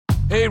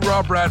Hey,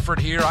 Rob Bradford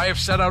here. I have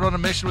set out on a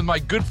mission with my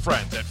good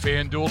friends at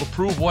FanDuel to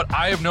prove what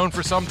I have known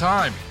for some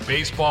time.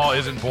 Baseball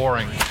isn't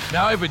boring.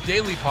 Now I have a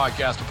daily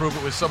podcast to prove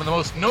it with some of the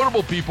most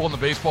notable people in the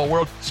baseball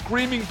world,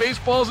 screaming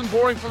baseball isn't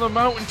boring from the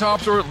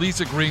mountaintops, or at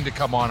least agreeing to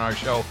come on our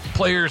show.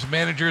 Players,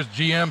 managers,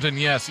 GMs, and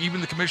yes, even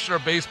the commissioner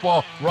of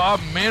baseball, Rob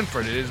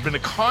Manfred. It has been a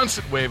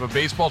constant wave of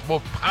baseball's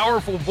most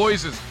powerful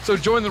voices. So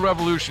join the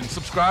revolution.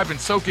 Subscribe and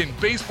soak in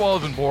Baseball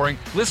Isn't Boring.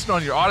 Listen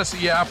on your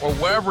Odyssey app or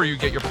wherever you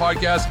get your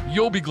podcasts.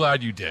 You'll be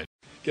glad you did.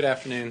 Good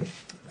afternoon.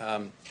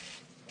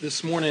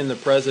 This morning, the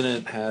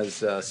President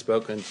has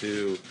spoken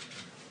to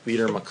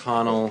Leader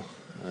McConnell,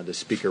 to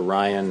Speaker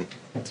Ryan,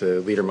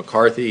 to Leader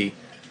McCarthy.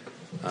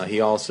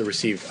 He also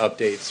received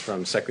updates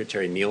from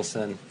Secretary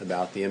Nielsen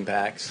about the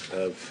impacts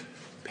of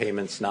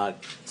payments,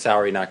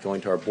 salary not going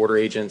to our border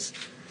agents.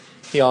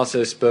 He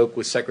also spoke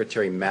with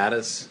Secretary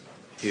Mattis,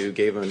 who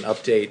gave him an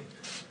update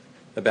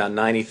about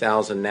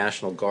 90,000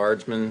 National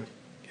Guardsmen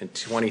and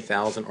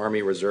 20,000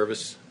 Army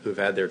Reservists who have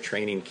had their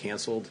training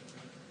canceled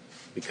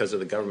because of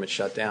the government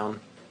shutdown.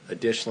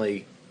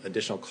 Additionally,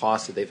 additional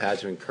costs that they've had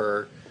to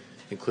incur,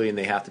 including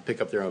they have to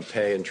pick up their own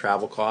pay and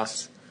travel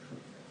costs.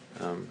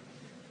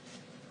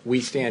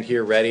 We stand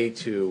here ready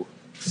to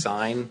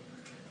sign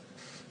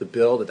the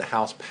bill that the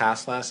House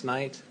passed last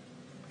night,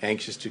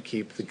 anxious to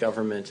keep the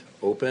government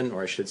open,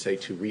 or I should say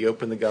to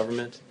reopen the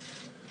government.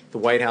 The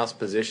White House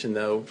position,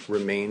 though,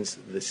 remains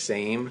the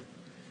same,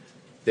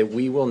 that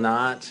we will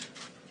not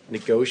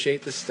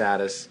negotiate the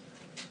status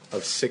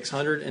of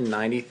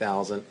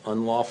 690,000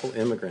 unlawful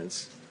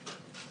immigrants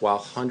while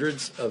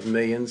hundreds of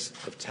millions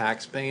of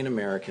tax-paying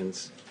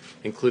Americans,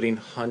 including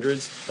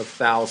hundreds of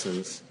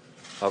thousands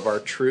of our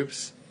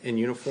troops in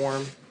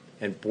uniform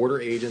and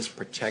border agents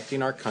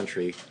protecting our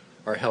country,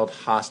 are held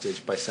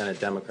hostage by Senate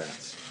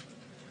Democrats.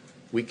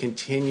 We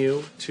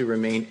continue to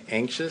remain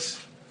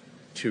anxious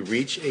to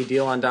reach a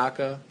deal on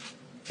DACA,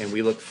 and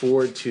we look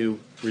forward to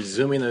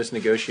resuming those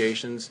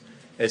negotiations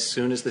as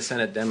soon as the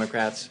Senate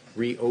Democrats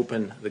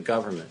reopen the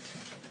government.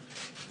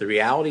 The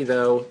reality,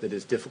 though, that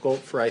is difficult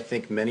for, I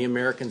think, many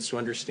Americans to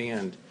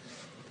understand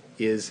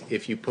is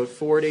if you put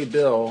forward a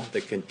bill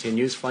that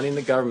continues funding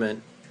the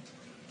government,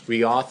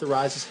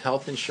 reauthorizes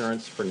health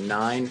insurance for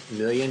 9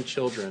 million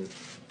children,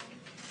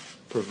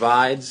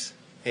 provides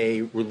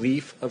a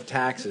relief of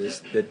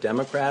taxes that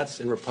Democrats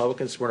and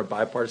Republicans support on a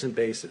bipartisan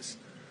basis,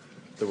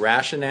 the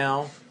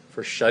rationale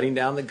for shutting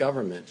down the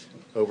government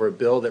over a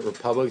bill that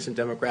Republicans and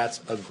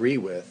Democrats agree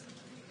with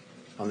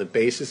on the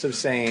basis of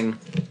saying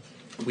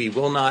we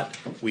will not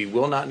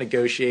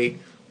negotiate,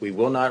 we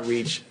will not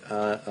reach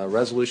a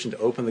resolution to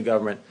open the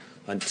government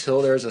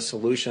until there's a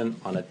solution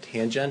on a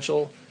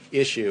tangential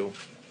issue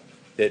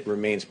that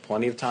remains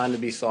plenty of time to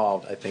be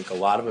solved. I think a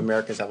lot of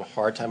Americans have a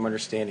hard time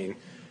understanding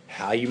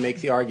how you make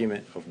the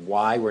argument of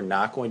why we're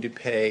not going to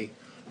pay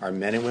our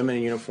men and women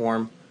in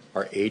uniform,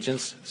 our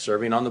agents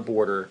serving on the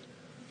border,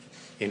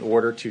 in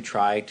order to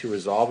try to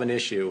resolve an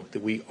issue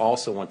that we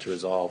also want to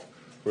resolve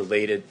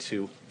related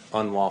to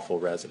unlawful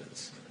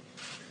residents.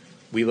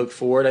 We look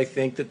forward, I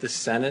think, that the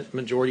Senate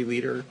Majority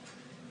Leader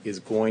is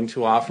going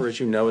to offer, as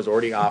you know, has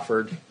already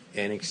offered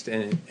a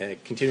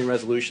continuing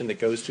resolution that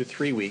goes to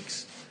 3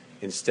 weeks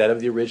instead of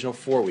the original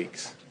 4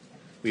 weeks.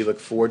 We look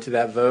forward to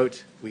that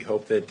vote. We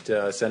hope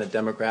that Senate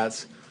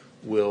Democrats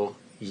will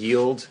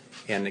yield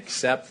and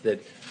accept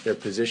that their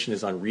position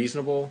is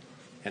unreasonable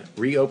and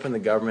reopen the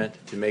government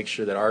to make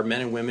sure that our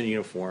men and women in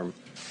uniform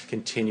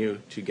continue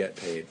to get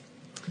paid.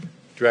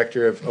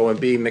 Director of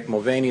OMB, Mick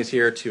Mulvaney, is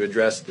here to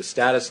address the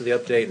status of the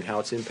update and how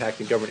it's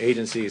impacting government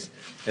agencies,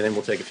 and then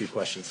we'll take a few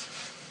questions.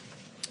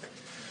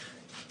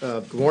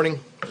 Good morning.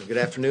 Good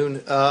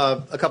afternoon.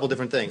 A couple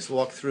different things. We'll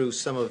walk through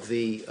some of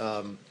the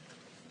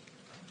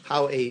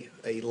how a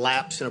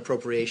lapse in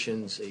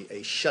appropriations,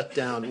 a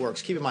shutdown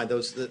works. Keep in mind,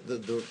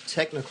 the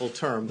technical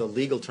term, the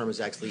legal term, is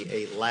actually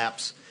a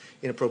lapse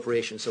in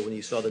appropriations. So when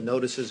you saw the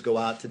notices go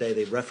out today,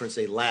 they reference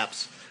a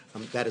lapse.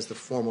 That is the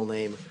formal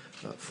name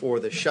for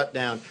the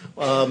shutdown.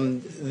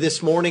 Early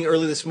this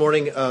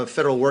morning,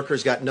 federal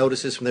workers got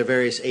notices from their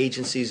various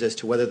agencies as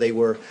to whether they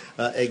were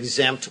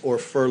exempt or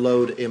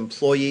furloughed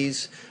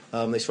employees.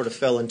 They sort of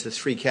fell into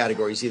three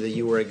categories. Either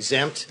you were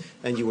exempt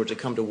and you were to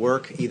come to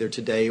work either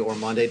today or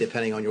Monday,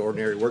 depending on your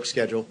ordinary work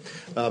schedule.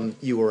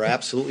 You were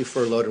absolutely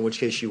furloughed, in which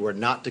case you were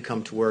not to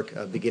come to work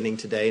beginning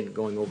today and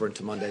going over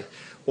into Monday.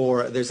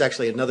 Or there's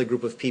actually another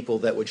group of people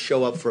that would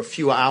show up for a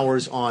few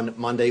hours on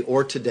Monday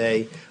or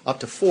today, up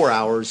to 4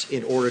 hours,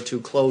 in order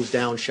to close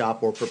down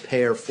shop or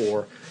prepare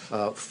for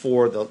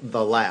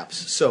the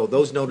lapse. So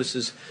those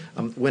notices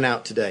went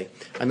out today.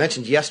 I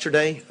mentioned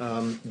yesterday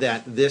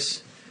that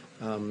this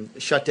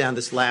shutdown,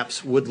 this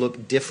lapse, would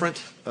look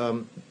different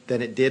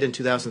than it did in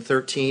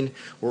 2013.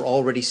 We're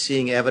already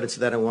seeing evidence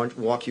of that. I want to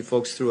walk you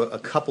folks through a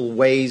couple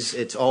ways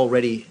it's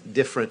already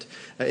different.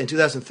 In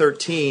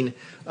 2013,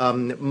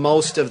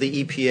 most of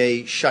the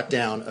EPA shut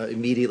down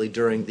immediately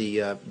during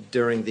the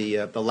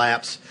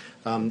lapse.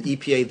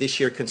 EPA this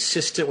year,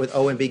 consistent with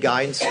OMB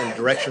guidance and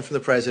direction from the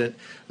President,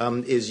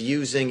 is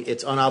using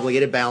its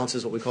unobligated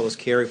balances, what we call those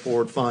carry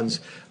forward funds.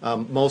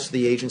 Most of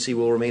the agency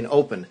will remain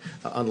open,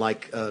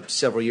 unlike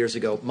several years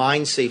ago.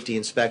 Mine safety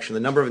inspection, the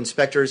number of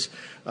inspectors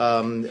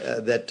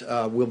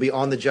that will be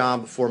on the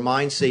job for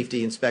mine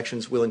safety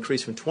inspections will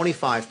increase from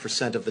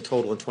 25% of the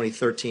total in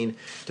 2013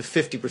 to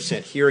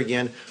 50%. Here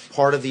again,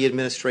 part of the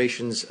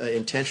administration's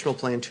intentional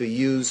plan to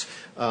use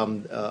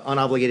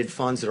unobligated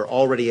funds that are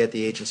already at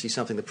the agency,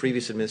 something the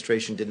previous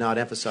administration did not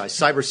emphasize.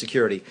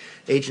 Cybersecurity.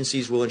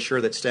 Agencies will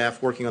ensure that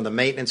staff working on the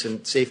maintenance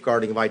and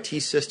safeguarding of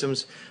IT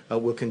systems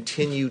will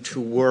continue to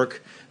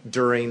work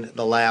during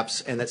the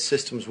lapse, and that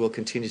systems will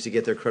continue to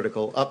get their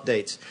critical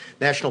updates.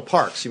 National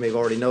parks, you may have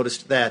already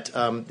noticed that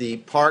the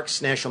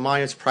parks, national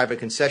monuments, private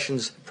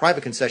concessions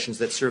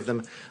that serve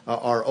them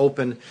are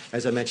open.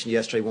 As I mentioned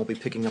yesterday, won't be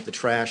picking up the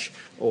trash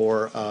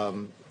or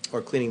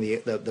cleaning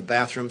the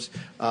bathrooms.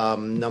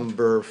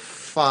 Number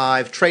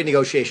 5, trade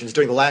negotiations.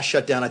 During the last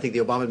shutdown, I think the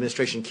Obama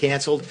administration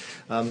canceled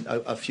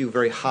a few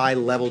very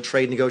high-level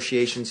trade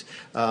negotiations.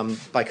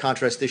 By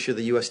contrast, this year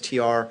the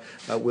USTR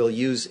will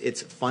use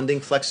its funding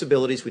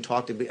flexibilities. We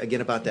talked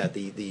again about that,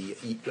 the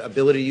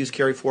ability to use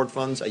carry-forward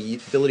funds,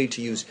 ability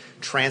to use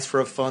transfer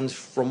of funds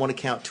from one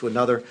account to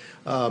another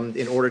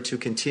in order to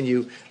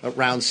continue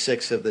round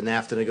 6 of the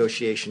NAFTA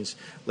negotiations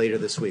later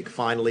this week.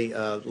 Finally,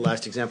 the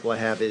last example I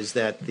have is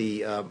that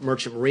the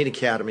Merchant Marine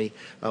Academy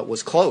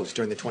was closed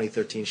during the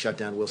 2013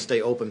 shutdown. Will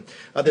stay open.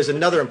 There's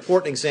another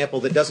important example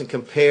that doesn't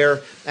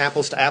compare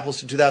apples to apples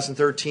to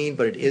 2013,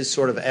 but it is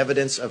sort of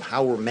evidence of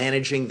how we're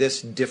managing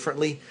this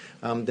differently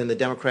than the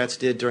Democrats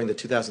did during the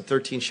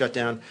 2013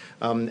 shutdown.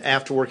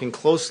 After working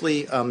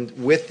closely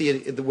with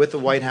the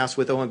White House,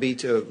 with OMB,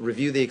 to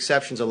review the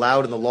exceptions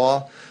allowed in the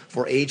law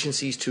for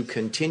agencies to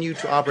continue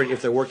to operate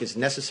if their work is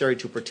necessary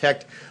to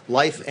protect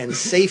life and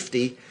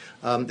safety,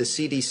 the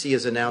CDC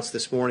has announced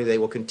this morning they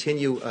will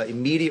continue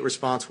immediate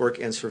response work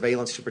and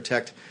surveillance to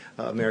protect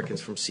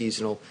Americans from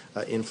seasonal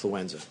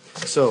influenza.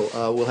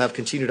 So we'll have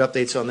continued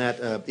updates on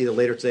that either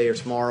later today or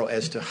tomorrow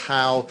as to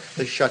how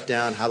the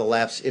shutdown, how the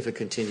lapse, if it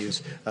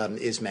continues,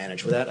 is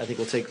managed. With that, I think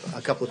we'll take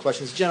a couple of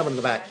questions. Gentleman in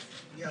the back.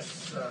 Yes,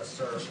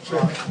 sir.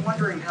 I'm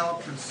wondering how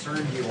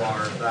concerned you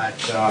are that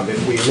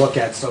if we look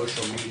at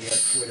social media,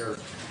 Twitter,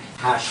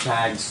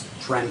 hashtags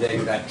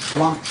trending, that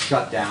Trump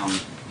shutdown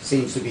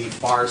seems to be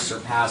far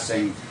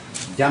surpassing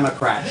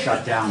Democrat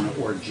shutdown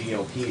or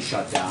GOP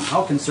shutdown.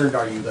 How concerned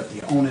are you that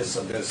the onus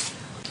of this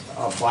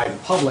by the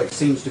public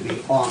seems to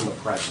be on the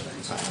president?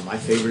 My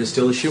favorite is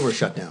still the Schumer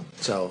shutdown.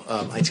 So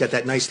it's got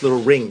that nice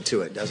little ring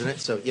to it, doesn't it?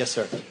 So, yes,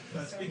 sir.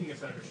 Speaking of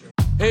Senator Schumer.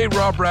 Hey,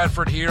 Rob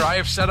Bradford here. I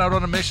have set out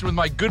on a mission with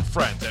my good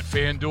friends at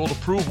FanDuel to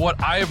prove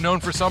what I have known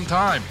for some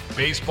time.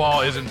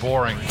 Baseball isn't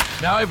boring.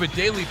 Now I have a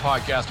daily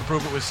podcast to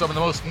prove it with some of the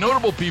most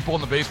notable people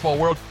in the baseball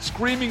world,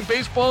 screaming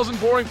baseball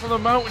isn't boring from the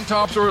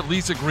mountaintops, or at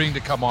least agreeing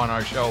to come on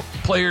our show.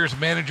 Players,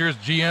 managers,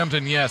 GMs,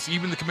 and yes,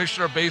 even the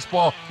commissioner of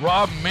baseball,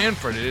 Rob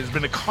Manfred. It has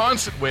been a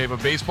constant wave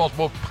of baseball's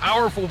most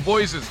powerful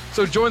voices.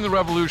 So join the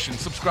revolution.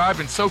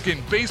 Subscribe and soak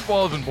in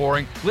Baseball Isn't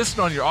Boring.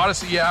 Listen on your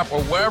Odyssey app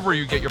or wherever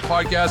you get your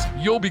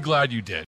podcasts. You'll be glad you did.